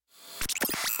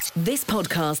This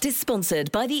podcast is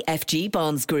sponsored by the FG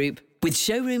Barnes Group, with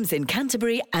showrooms in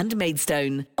Canterbury and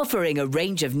Maidstone, offering a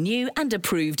range of new and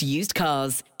approved used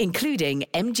cars, including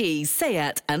MG,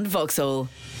 Seat and Vauxhall.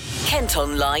 Kent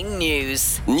Online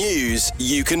News. News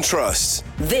you can trust.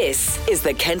 This is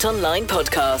the Kent Online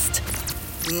Podcast.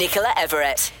 Nicola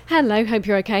Everett. Hello, hope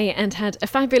you're okay and had a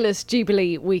fabulous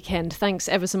Jubilee weekend. Thanks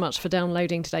ever so much for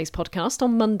downloading today's podcast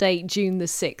on Monday, June the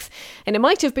 6th. And it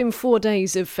might have been 4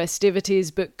 days of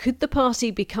festivities, but could the party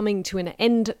be coming to an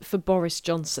end for Boris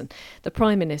Johnson? The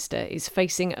Prime Minister is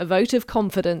facing a vote of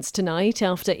confidence tonight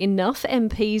after enough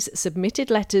MPs submitted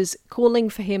letters calling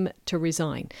for him to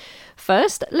resign.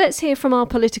 First, let's hear from our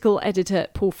political editor,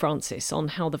 Paul Francis, on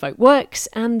how the vote works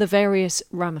and the various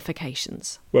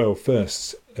ramifications. Well,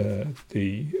 first,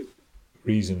 the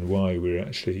reason why we're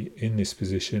actually in this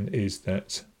position is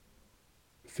that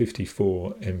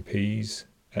 54 MPs,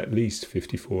 at least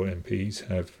 54 MPs,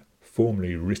 have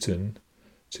formally written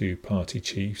to party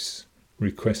chiefs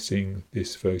requesting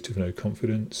this vote of no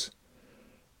confidence,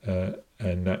 and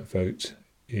that vote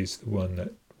is the one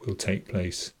that will take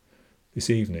place this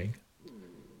evening.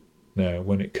 Now,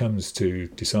 when it comes to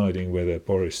deciding whether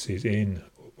Boris is in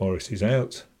or Boris is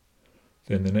out,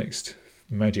 then the next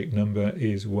magic number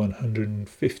is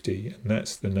 150, and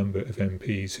that's the number of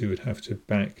MPs who would have to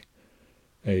back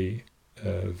a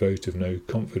vote of no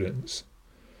confidence.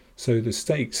 So the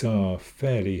stakes are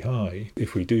fairly high.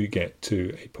 If we do get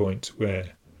to a point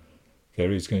where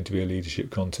there is going to be a leadership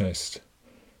contest,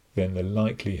 then the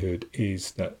likelihood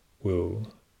is that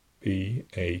will be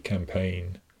a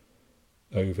campaign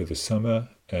over the summer,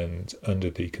 and under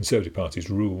the Conservative Party's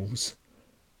rules,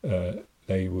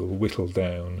 they will whittle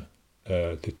down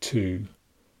the two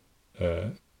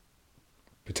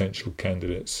potential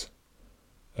candidates,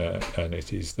 and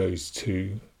it is those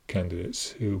two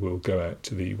candidates who will go out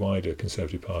to the wider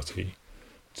Conservative Party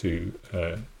to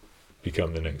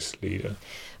become the next leader.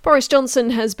 Boris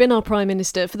Johnson has been our Prime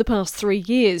Minister for the past 3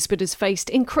 years, but has faced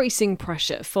increasing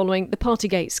pressure following the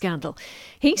Partygate scandal.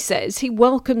 He says he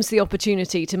welcomes the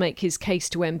opportunity to make his case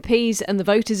to MPs, and the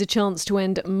vote is a chance to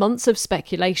end months of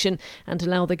speculation and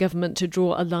allow the government to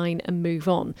draw a line and move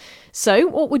on. So,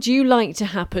 what would you like to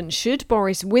happen? Should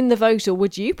Boris win the vote, or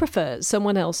would you prefer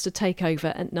someone else to take over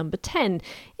at number 10?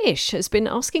 Ish has been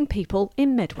asking people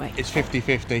in Medway. It's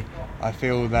 50-50. I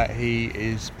feel that he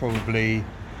is probably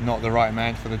not the right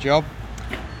man for the job,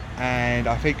 and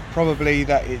I think probably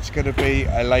that it's going to be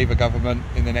a Labour government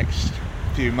in the next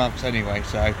few months anyway,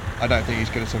 so I don't think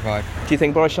he's going to survive. Do you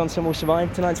think Boris Johnson will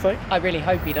survive tonight's vote? I really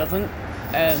hope he doesn't.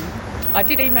 I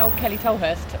did email Kelly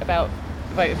Tolhurst about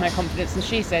the vote of no confidence, and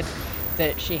she said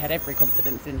that she had every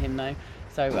confidence in him though,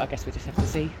 so I guess we just have to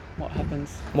see what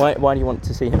happens. Why do you want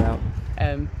to see him out?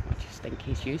 I just think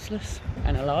he's useless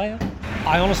and a liar.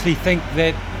 I honestly think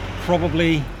that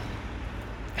probably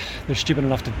they're stupid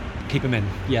enough to keep him in.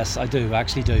 Yes, I do, I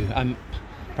actually do.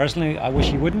 Personally, I wish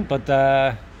he wouldn't, but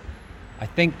I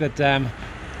think that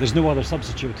there's no other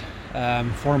substitute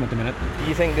for him at the minute. Do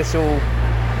you think this will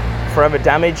forever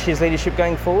damage his leadership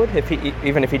going forward,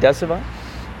 even if he does survive?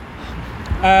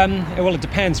 Well, it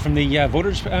depends from the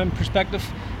voters' perspective.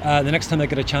 The next time they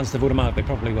get a chance to vote him out, they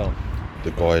probably will.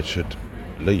 The guy should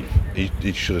leave.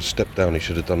 He should have stepped down. He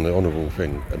should have done the honourable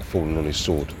thing and fallen on his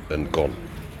sword and gone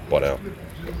by now.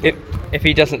 If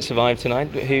he doesn't survive tonight,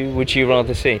 who would you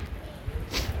rather see?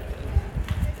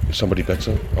 Somebody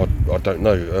better? I don't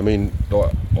know. I mean,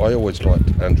 I always liked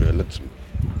Andrea Leadsom.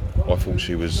 I thought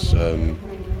she was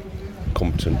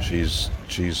competent.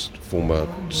 She's former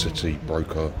city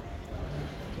broker.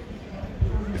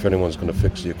 If anyone's going to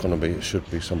fix the economy, it should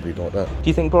be somebody like that. Do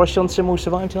you think Boris Johnson will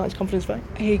survive tonight's confidence vote?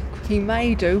 He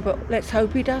may do, but let's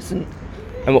hope he doesn't.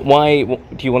 And why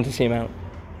do you want to see him out?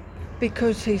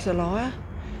 Because he's a liar,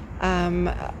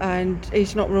 and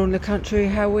he's not ruling the country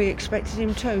how we expected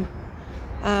him to.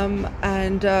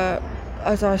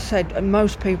 As I said,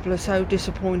 most people are so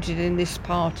disappointed in this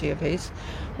party of his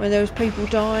when there was people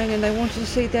dying and they wanted to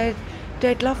see their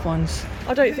dead loved ones.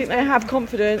 I don't think they have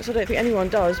confidence. I don't think anyone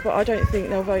does, but I don't think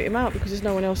they'll vote him out because there's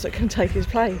no one else that can take his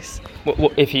place.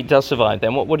 What if he does survive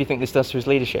then? What do you think this does to his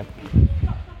leadership?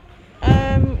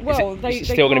 Well, is it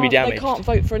still going to be damaged? They can't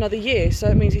vote for another year, so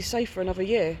it means he's safe for another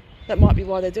year. That might be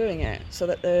why they're doing it, so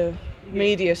that the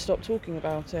media stop talking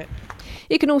about it.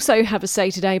 You can also have a say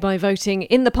today by voting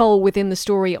in the poll within the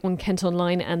story on Kent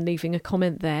Online and leaving a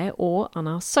comment there or on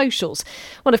our socials.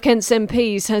 One of Kent's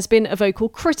MPs has been a vocal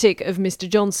critic of Mr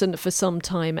Johnson for some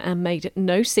time and made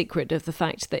no secret of the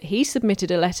fact that he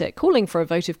submitted a letter calling for a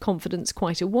vote of confidence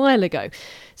quite a while ago.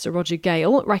 Sir Roger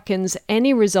Gale reckons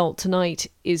any result tonight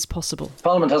is possible.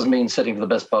 Parliament hasn't been sitting for the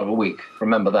best part of a week,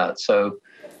 remember that. So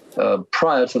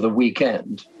prior to the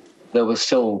weekend, there were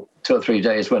still 2 or 3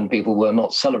 days when people were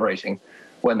not celebrating,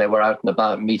 when they were out and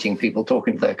about meeting people,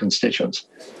 talking to their constituents.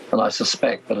 And I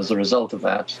suspect that as a result of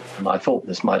that, and I thought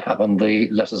this might happen, the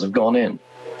letters have gone in.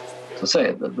 To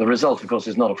say the result, of course,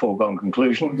 is not a foregone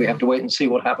conclusion. We have to wait and see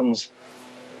what happens,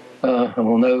 and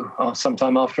we'll know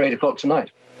sometime after 8 o'clock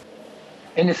tonight.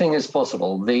 Anything is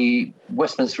possible. The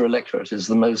Westminster electorate is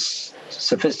the most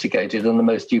sophisticated and the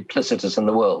most duplicitous in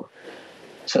the world.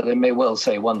 So they may well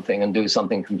say one thing and do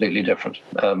something completely different.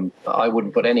 I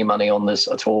wouldn't put any money on this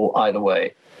at all either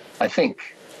way. I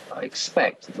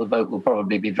expect that the vote will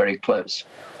probably be very close.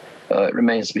 It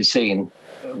remains to be seen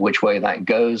which way that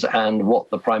goes and what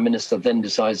the Prime Minister then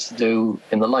decides to do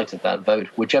in the light of that vote,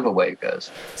 whichever way it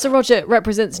goes. Sir Roger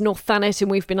represents North Thanet,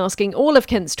 and we've been asking all of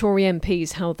Kent's Tory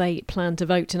MPs how they plan to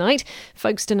vote tonight.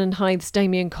 Folkestone and Hythe's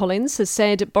Damian Collins has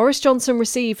said Boris Johnson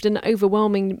received an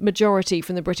overwhelming majority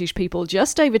from the British people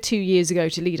just over 2 years ago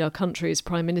to lead our country as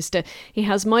Prime Minister. He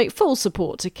has my full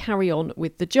support to carry on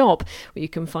with the job. Well, you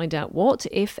can find out what,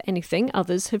 if anything,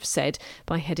 others have said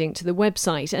by heading to the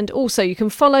website. And also you can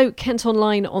follow Kent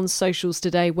Online on socials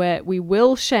today, where we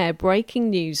will share breaking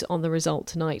news on the result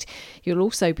tonight. You'll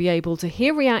also be able to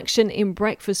hear reaction in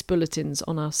breakfast bulletins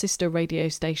on our sister radio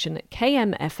station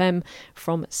KMFM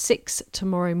from 6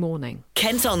 tomorrow morning.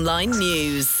 Kent Online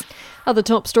News. Other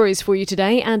top stories for you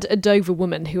today, and a Dover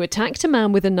woman who attacked a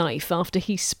man with a knife after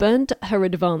he spurned her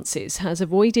advances has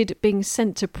avoided being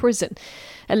sent to prison.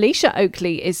 Alicia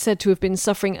Oakley is said to have been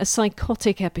suffering a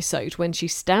psychotic episode when she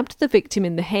stabbed the victim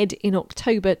in the head in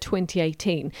October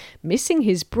 2018, missing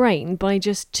his brain by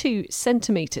just 2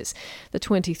 centimetres. The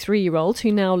 23-year-old,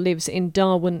 who now lives in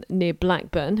Darwen near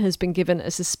Blackburn, has been given a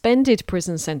suspended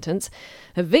prison sentence.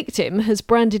 Her victim has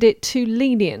branded it too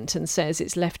lenient and says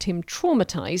it's left him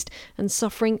traumatised and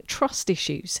suffering trust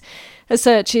issues. A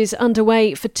search is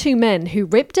underway for 2 men who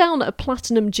ripped down a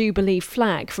Platinum Jubilee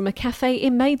flag from a cafe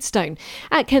in Maidstone.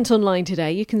 At Kent Online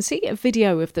today, you can see a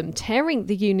video of them tearing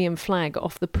the Union flag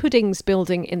off the Puddings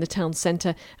building in the town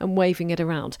centre and waving it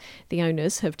around. The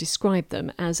owners have described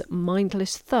them as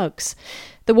mindless thugs.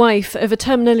 The wife of a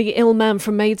terminally ill man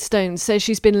from Maidstone says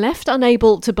she's been left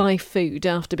unable to buy food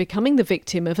after becoming the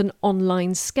victim of an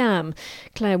online scam.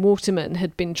 Claire Waterman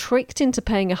had been tricked into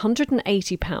paying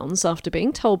 £180 after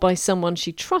being told by someone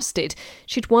she trusted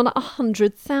she'd won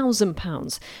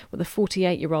 £100,000. Well, the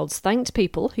 48-year-olds thanked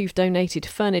people who've donated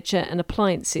furniture and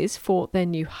appliances for their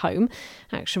new home.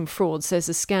 Action Fraud says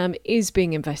the scam is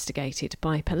being investigated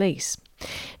by police.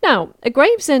 Now, a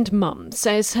Gravesend mum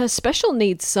says her special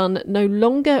needs son no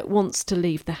longer wants to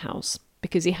leave the house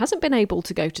because he hasn't been able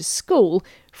to go to school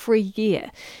for a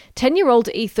year. 10-year-old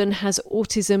Ethan has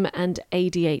autism and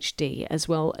ADHD, as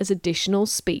well as additional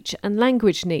speech and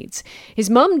language needs. His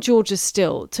mum, Georgia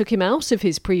Still, took him out of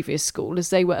his previous school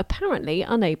as they were apparently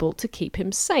unable to keep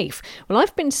him safe. Well,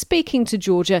 I've been speaking to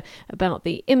Georgia about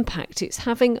the impact it's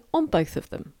having on both of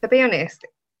them. To be honest,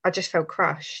 I just felt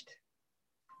crushed.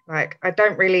 I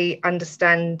don't really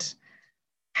understand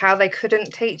how they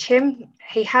couldn't teach him.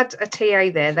 He had a TA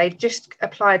there. They just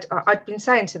applied. I'd been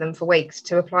saying to them for weeks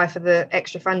to apply for the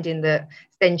extra funding that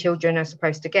STEM children are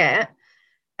supposed to get.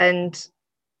 And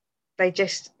they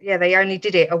only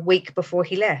did it a week before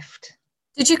he left.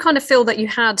 Did you kind of feel that you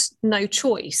had no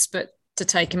choice but to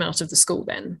take him out of the school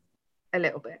then? A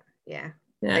little bit, yeah.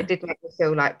 They did make me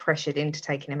feel pressured into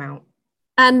taking him out.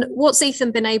 And what's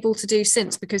Ethan been able to do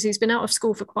since? Because he's been out of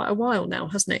school for quite a while now,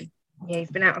 hasn't he? Yeah, he's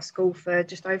been out of school for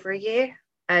just over a year.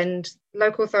 And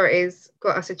local authorities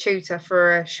got us a tutor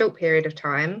for a short period of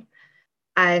time.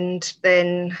 And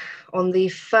then on the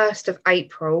 1st of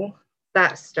April,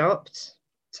 that stopped.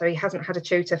 So he hasn't had a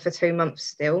tutor for 2 months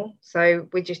still. So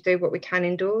we just do what we can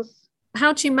indoors.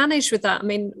 How do you manage with that? I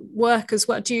mean, work as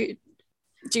well. Do you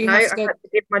No, have to go... I had to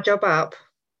give my job up.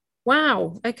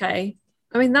 Wow, okay.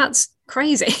 I mean, that's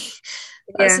crazy.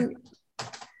 Yeah.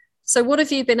 So what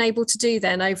have you been able to do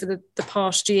then over the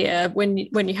past year when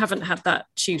you haven't had that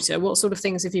tutor? What sort of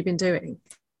things have you been doing?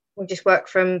 We just work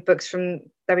from books from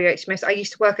W.H. Smith. I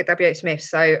used to work at W.H. Smith.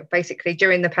 So basically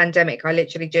during the pandemic, I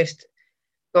literally just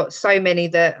got so many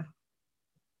that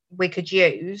we could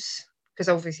use, because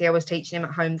obviously I was teaching him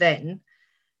at home then.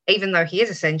 Even though he is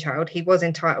a SEND child, he was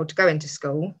entitled to go into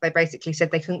school. They basically said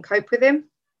they couldn't cope with him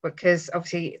because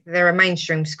obviously they're a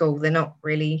mainstream school. They're not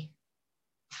really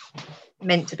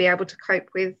meant to be able to cope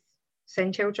with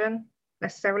SEND children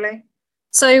necessarily.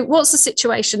 So what's the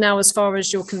situation now as far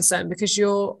as you're concerned? Because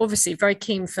you're obviously very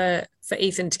keen for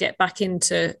Ethan to get back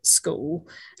into school.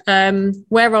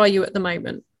 Where are you at the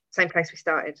moment? Same place we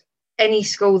started. Any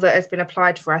school that has been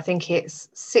applied for, I think it's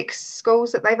 6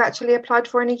 schools that they've actually applied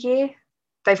for in a year.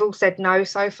 They've all said no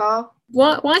so far.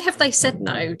 Why have they said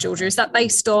no, Georgia? Is that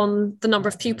based on the number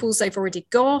of pupils they've already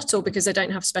got, or because they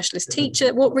don't have a specialist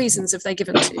teacher? What reasons have they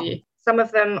given to you? Some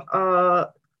of them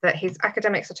are that his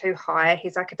academics are too high,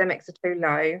 his academics are too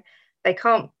low, they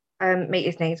can't meet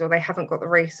his needs, or they haven't got the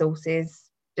resources,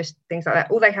 just things like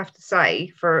that. All they have to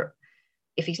say for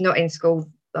if he's not in school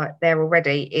like there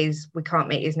already is we can't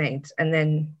meet his needs, and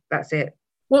then that's it.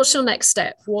 What's your next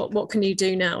step? What can you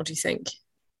do now, do you think?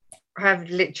 I have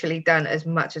literally done as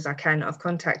much as I can. I've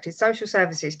contacted social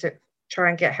services to try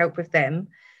and get help with them.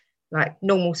 Like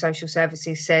normal social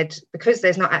services said, because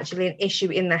there's not actually an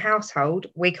issue in the household,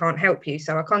 we can't help you.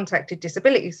 So I contacted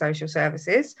disability social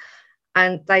services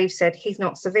and they've said he's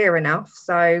not severe enough,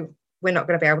 so we're not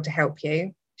going to be able to help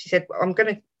you. She said,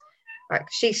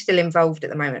 she's still involved at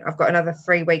the moment. I've got another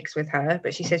 3 weeks with her,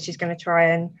 but she said she's going to try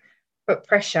and put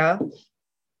pressure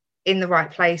in the right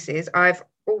places. I've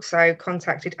also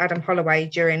contacted Adam Holloway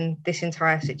during this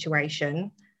entire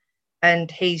situation, and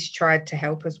he's tried to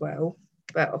help as well,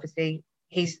 but obviously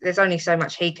there's only so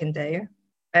much he can do,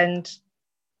 and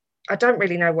I don't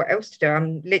really know what else to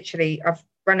do. I've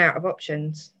run out of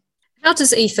options. How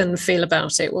does Ethan feel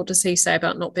about it? What does he say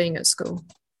about not being at school?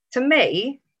 To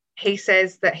me, he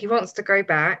says that he wants to go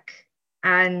back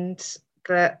and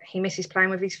that he misses playing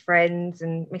with his friends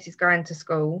and misses going to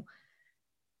school.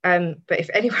 But if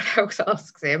anyone else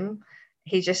asks him,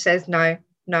 he just says no.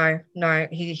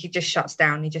 He just shuts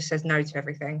down. He just says no to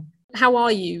everything. How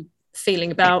are you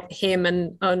feeling about him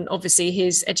and obviously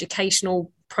his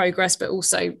educational progress, but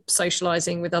also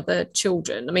socialising with other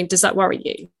children? I mean, does that worry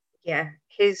you? Yeah,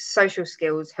 his social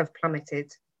skills have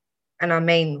plummeted, and I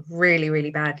mean really,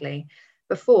 really badly.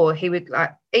 Before, he would,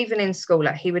 even in school,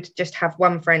 he would just have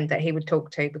one friend that he would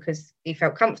talk to because he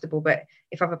felt comfortable. But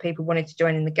if other people wanted to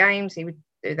join in the games, he would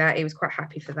do that. He was quite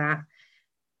happy for that.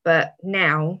 But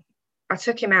now, I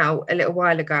took him out a little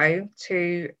while ago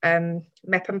to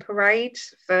Mepham Parade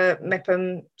for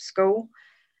Mepham School.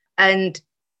 And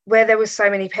where there was so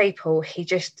many people, he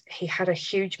had a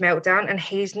huge meltdown. And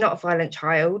he's not a violent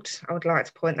child, I would like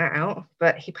to point that out.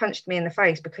 But he punched me in the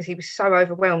face because he was so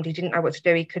overwhelmed. He didn't know what to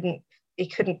do. He couldn't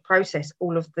process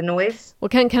all of the noise. Well,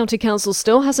 Kent County Council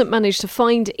still hasn't managed to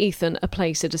find Ethan a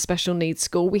place at a special needs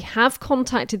school. We have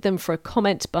contacted them for a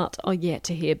comment, but are yet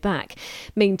to hear back.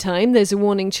 Meantime, there's a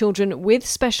warning children with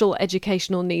special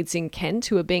educational needs in Kent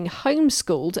who are being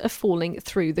homeschooled are falling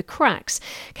through the cracks.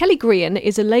 Kelly Grean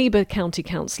is a Labour County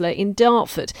Councillor in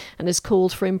Dartford and has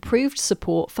called for improved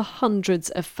support for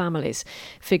hundreds of families.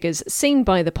 Figures seen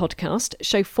by the podcast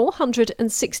show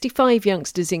 465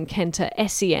 youngsters in Kent are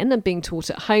SEN and being taught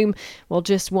at home, while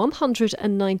just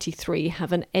 193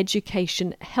 have an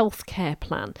education healthcare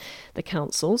plan. The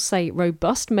council say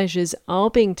robust measures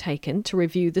are being taken to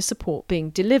review the support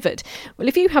being delivered. Well,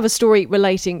 if you have a story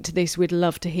relating to this, we'd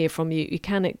love to hear from you. You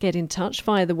can get in touch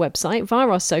via the website, via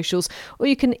our socials, or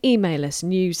you can email us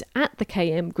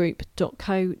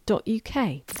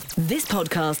news@thekmgroup.co.uk. This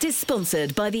podcast is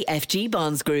sponsored by the FG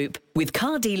Barnes Group, with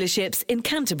car dealerships in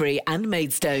Canterbury and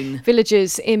Maidstone.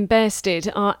 Villagers in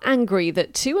Bearsted are angry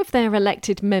that 2 of their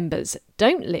elected members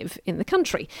don't live in the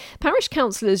country. Parish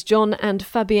councillors John and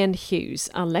Fabienne Hughes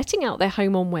are letting out their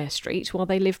home on Ware Street while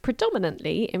they live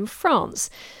predominantly in France.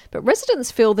 But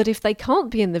residents feel that if they can't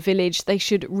be in the village, they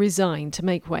should resign to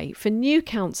make way for new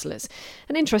councillors.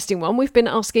 An interesting one. We've been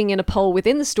asking in a poll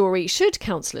within the story, should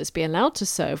councillors be allowed to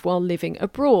serve while living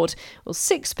abroad? Well,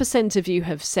 6% of you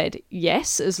have said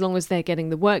yes, as long as they're getting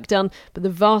the work done, but the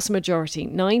vast majority,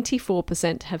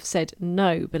 94%, have said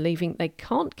no, believing they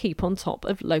can't keep on top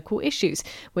of local issues.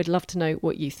 We'd love to know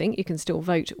what you think. You can still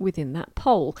vote within that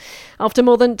poll. After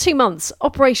more than 2 months,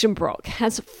 Operation Brock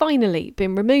has finally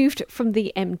been removed from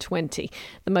the M20.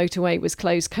 The motorway was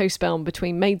closed coastbound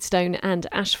between Maidstone and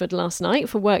Ashford last night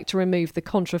for work to remove the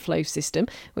contraflow system,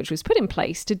 which was put in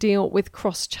place to deal with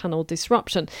cross-channel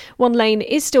disruption. One lane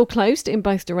is still closed in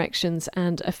both directions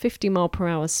and a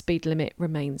 50-mile-per-hour speed limit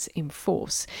remains in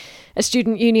force. A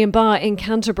student union bar in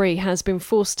Canterbury has been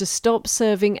forced to stop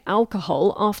serving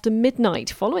alcohol after midnight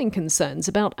following concerns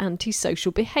about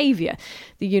antisocial behaviour.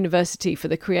 The University for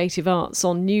the Creative Arts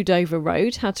on New Dover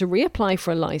Road had to reapply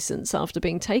for a licence after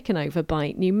being taken over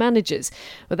by new managers.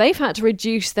 But they've had to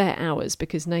reduce their hours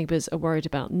because neighbours are worried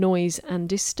about noise and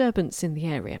disturbance in the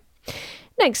area.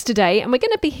 Next today, and we're going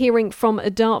to be hearing from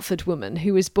a Dartford woman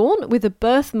who was born with a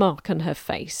birthmark on her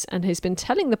face and has been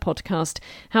telling the podcast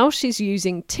how she's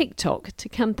using TikTok to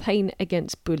campaign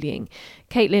against bullying.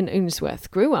 Caitlin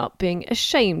Unsworth grew up being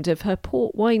ashamed of her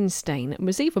port wine stain and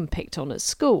was even picked on at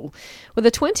school. Well, the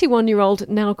 21-year-old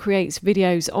now creates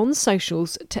videos on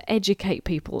socials to educate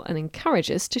people and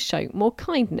encourage us to show more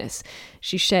kindness.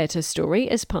 She shared her story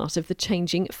as part of the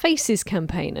Changing Faces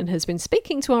campaign and has been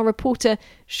speaking to our reporter,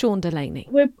 Sean Delaney.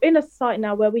 We're in a society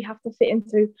now where we have to fit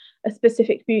into a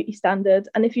specific beauty standard,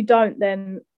 and if you don't,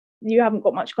 then you haven't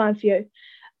got much going for you.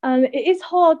 And it is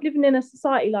hard living in a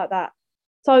society like that.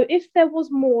 So if there was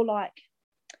more like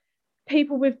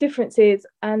people with differences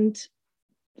and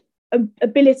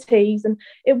abilities, and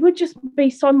it would just be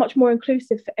so much more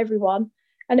inclusive for everyone,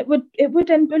 and it would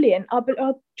end bullying. I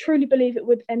truly believe it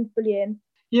would end bullying.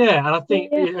 Yeah, and I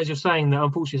think, as you're saying, that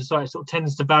unfortunately society sort of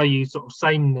tends to value sort of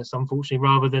sameness, unfortunately,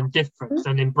 rather than difference,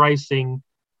 and embracing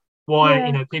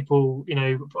why people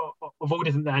of all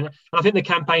different. And I think the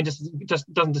campaign just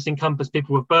doesn't just encompass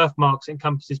people with birthmarks. It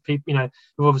encompasses people.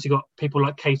 We've obviously got people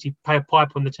like Katie Piper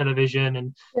on the television,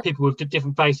 and people with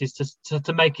different faces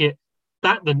to make it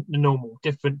that the normal,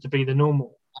 different to be the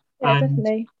normal. Yeah,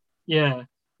 definitely. Yeah.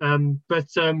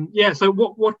 So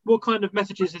what kind of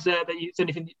messages is there that is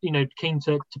anything keen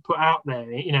to put out there?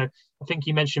 I think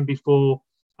you mentioned before,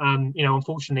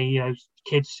 unfortunately,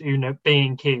 kids who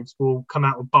being kids will come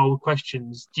out with bold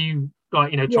questions. Do you try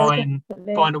and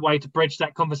find a way to bridge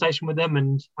that conversation with them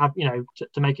and have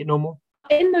to make it normal?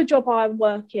 In the job I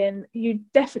work in, you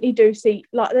definitely do see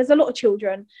there's a lot of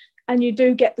children, and you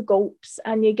do get the gulps,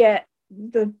 and you get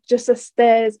the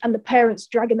stares, and the parents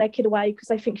dragging their kid away because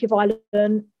they think you're violent,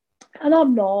 and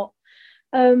I'm not.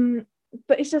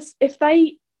 But it's just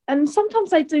and sometimes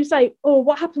they do say, "Oh,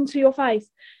 what happened to your face?"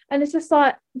 And it's just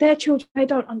like their children, they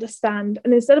don't understand,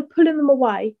 and instead of pulling them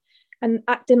away and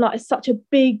acting like it's such a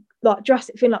big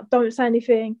drastic thing, like don't say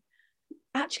anything,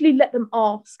 actually let them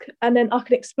ask, and then I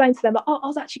can explain to them I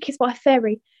was actually kissed by a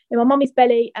fairy in my mummy's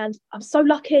belly and I'm so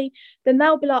lucky. Then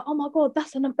they'll be like, "Oh my god,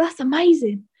 that's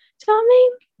amazing." Do you know what I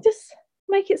mean? Just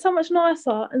make it so much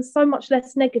nicer and so much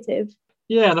less negative.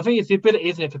 Yeah, and I think it's the ability,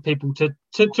 isn't it, for people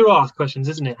to ask questions,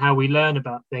 isn't it? How we learn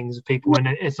about things with people, and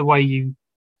it's the way you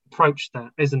approach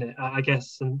that, isn't it? I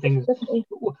guess, and things. Definitely.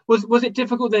 Was it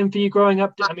difficult then for you growing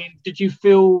up? I mean, did you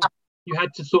feel you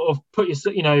had to sort of put your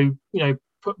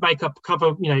put makeup,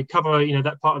 cover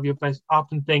that part of your face up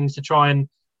and things to try and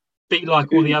be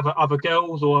like all the other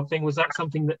girls or thing? Was that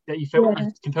something that you felt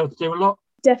compelled to do a lot?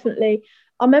 Definitely.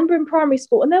 I remember in primary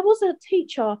school, and there was a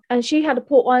teacher, and she had a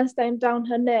port wine stain down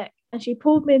her neck, and she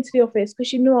pulled me into the office because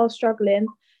she knew I was struggling,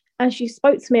 and she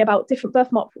spoke to me about different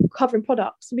birthmark covering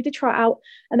products. So we did try it out,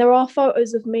 and there are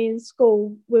photos of me in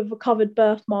school with a covered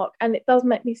birthmark, and it does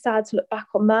make me sad to look back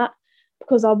on that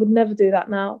because I would never do that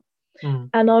now.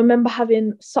 And I remember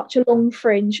having such a long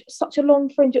fringe,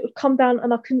 it would come down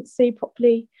and I couldn't see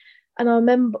properly. And I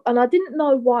remember, and I didn't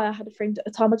know why I had a fringe at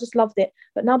the time. I just loved it.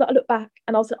 But now that I look back,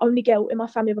 and I was the only girl in my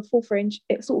family with a full fringe,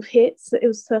 it sort of hits that it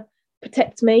was to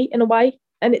protect me in a way,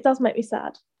 and it does make me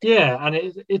sad. Yeah,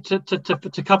 and it's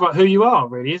to cover up who you are,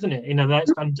 really, isn't it?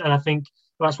 That's and I think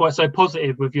that's why it's so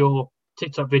positive with your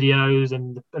TikTok videos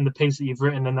and the piece that you've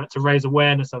written, and that to raise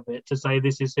awareness of it, to say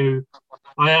this is who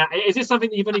I am. Is this something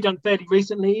that you've only done fairly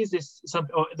recently? Is this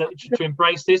something to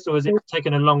embrace this, or has it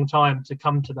taken a long time to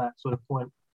come to that sort of point?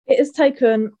 It has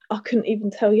taken, I couldn't even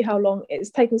tell you how long.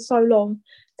 It's taken so long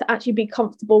to actually be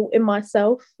comfortable in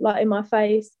myself, in my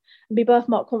face, and be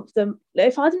birthmark confident.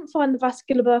 If I didn't find the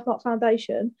Vascular Birthmark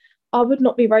Foundation, I would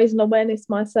not be raising awareness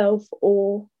myself,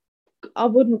 or I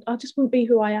just wouldn't be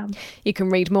who I am. You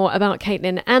can read more about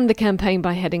Caitlin and the campaign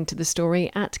by heading to the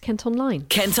story at Kent Online.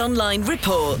 Kent Online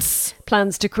reports.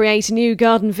 Plans to create a new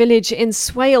garden village in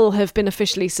Swale have been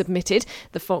officially submitted.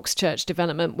 The Fox Church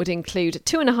development would include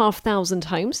 2,500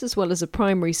 homes, as well as a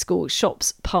primary school,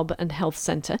 shops, pub and health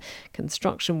centre.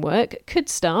 Construction work could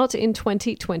start in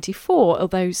 2024,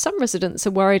 although some residents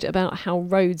are worried about how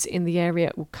roads in the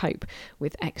area will cope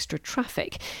with extra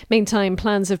traffic. Meantime,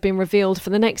 plans have been revealed for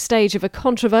the next stage of a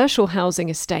controversial housing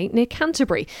estate near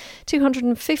Canterbury.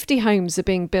 250 homes are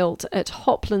being built at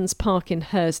Hoplands Park in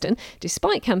Hersden,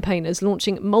 despite campaigners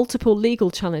launching multiple legal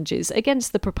challenges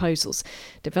against the proposals.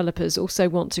 Developers also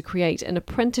want to create an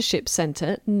apprenticeship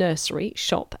centre, nursery,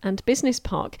 shop and business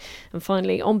park. And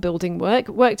finally, on building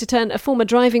work to turn a former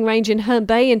driving range in Herne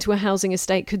Bay into a housing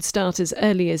estate could start as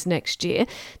early as next year.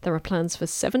 There are plans for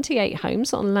 78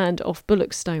 homes on land off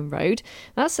Bullockstone Road.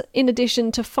 That's in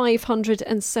addition to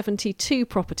 570 72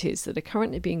 properties that are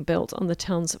currently being built on the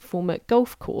town's former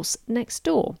golf course next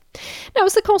door. Now,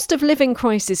 as the cost of living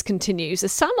crisis continues, a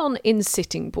salon in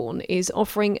Sittingbourne is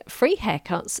offering free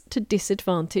haircuts to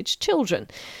disadvantaged children.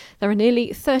 There are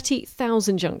nearly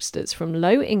 30,000 youngsters from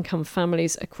low-income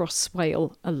families across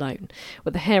Swale alone.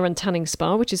 But the Hair and Tanning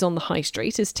Spa, which is on the High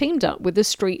Street, has teamed up with the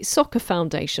Street Soccer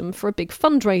Foundation for a big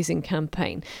fundraising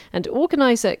campaign. And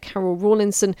organiser Carol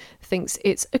Rawlinson thinks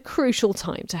it's a crucial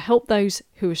time to help those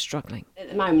who are struggling. At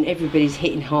the moment, everybody's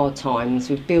hitting hard times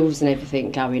with bills and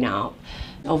everything going up.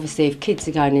 Obviously, if kids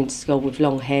are going into school with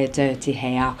long hair, dirty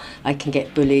hair, they can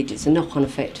get bullied. It's a knock-on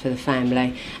effect for the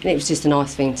family, and it was just a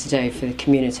nice thing to do for the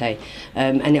community.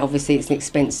 And obviously, it's an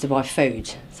expense to buy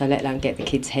food, so let alone get the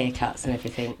kids' haircuts and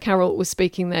everything. Carol was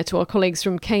speaking there to our colleagues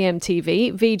from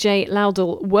KMTV. Vijay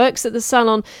Laudal works at the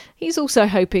salon. He's also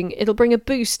hoping it'll bring a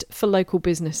boost for local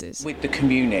businesses. With the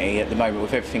community at the moment,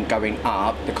 with everything going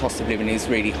up, the cost of living is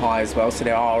really high as well. So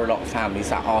there are a lot of families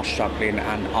that are struggling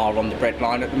and are on the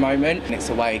breadline at the moment. And it's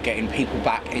a way of getting people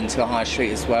back into the high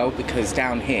street as well, because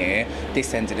down here,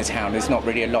 this end of the town, there's not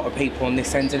really a lot of people on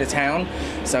this end of the town.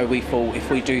 So we thought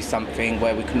if we do something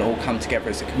where we can all come together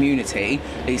as a community,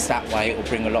 at least that way it will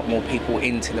bring a lot more people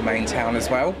into the main town as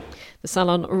well. The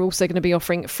salon are also going to be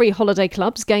offering free holiday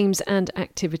clubs, games and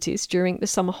activities during the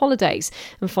summer holidays.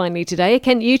 And finally today, a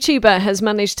Kent YouTuber has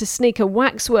managed to sneak a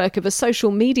waxwork of a social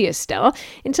media star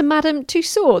into Madame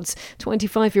Tussauds.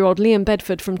 25-year-old Liam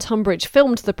Bedford from Tunbridge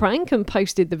filmed the prank and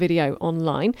posted the video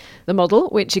online. The model,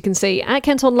 which you can see at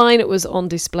Kent Online, was on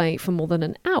display for more than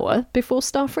an hour before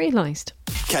staff realised.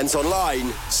 Kent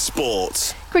Online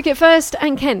Sport. Cricket first,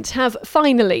 and Kent have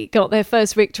finally got their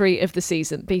first victory of the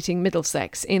season, beating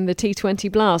Middlesex in the T20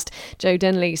 Blast. Joe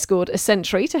Denley scored a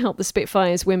century to help the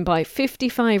Spitfires win by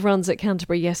 55 runs at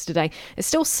Canterbury yesterday. It's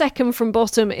still second from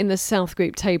bottom in the South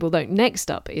Group table, though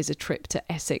next up is a trip to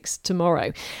Essex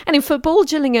tomorrow. And in football,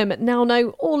 Gillingham now know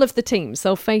all of the teams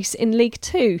they'll face in League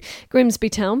Two. Grimsby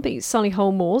Town beat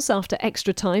Solihull Moors after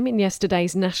extra time in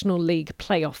yesterday's National League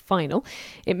playoff final.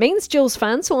 It means Gills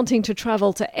fans wanting to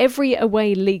travel to every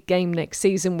away league game next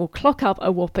season will clock up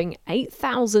a whopping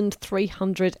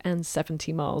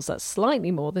 8,370 miles. That's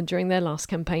slightly more than during their last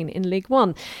campaign in League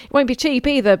One. It won't be cheap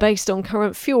either based on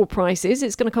current fuel prices.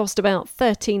 It's going to cost about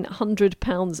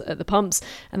 £1,300 at the pumps,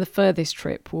 and the furthest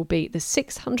trip will be the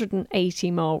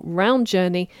 680-mile round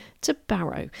journey to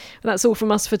Barrow. Well, that's all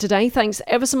from us for today. Thanks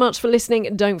ever so much for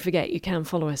listening. Don't forget you can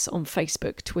follow us on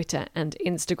Facebook, Twitter and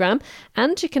Instagram,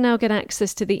 and you can now get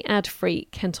access to the ad-free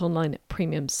Kent Online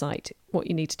premium site. What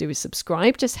you need to do is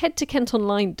subscribe. Just head to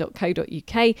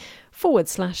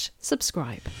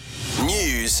kentonline.co.uk/subscribe.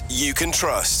 News you can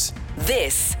trust.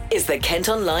 This is the Kent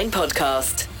Online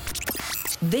Podcast.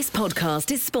 This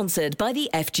podcast is sponsored by the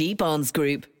FG Barnes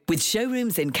Group, with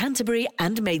showrooms in Canterbury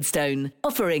and Maidstone,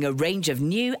 offering a range of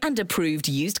new and approved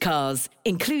used cars,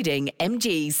 including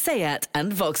MG, Seat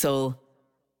and Vauxhall.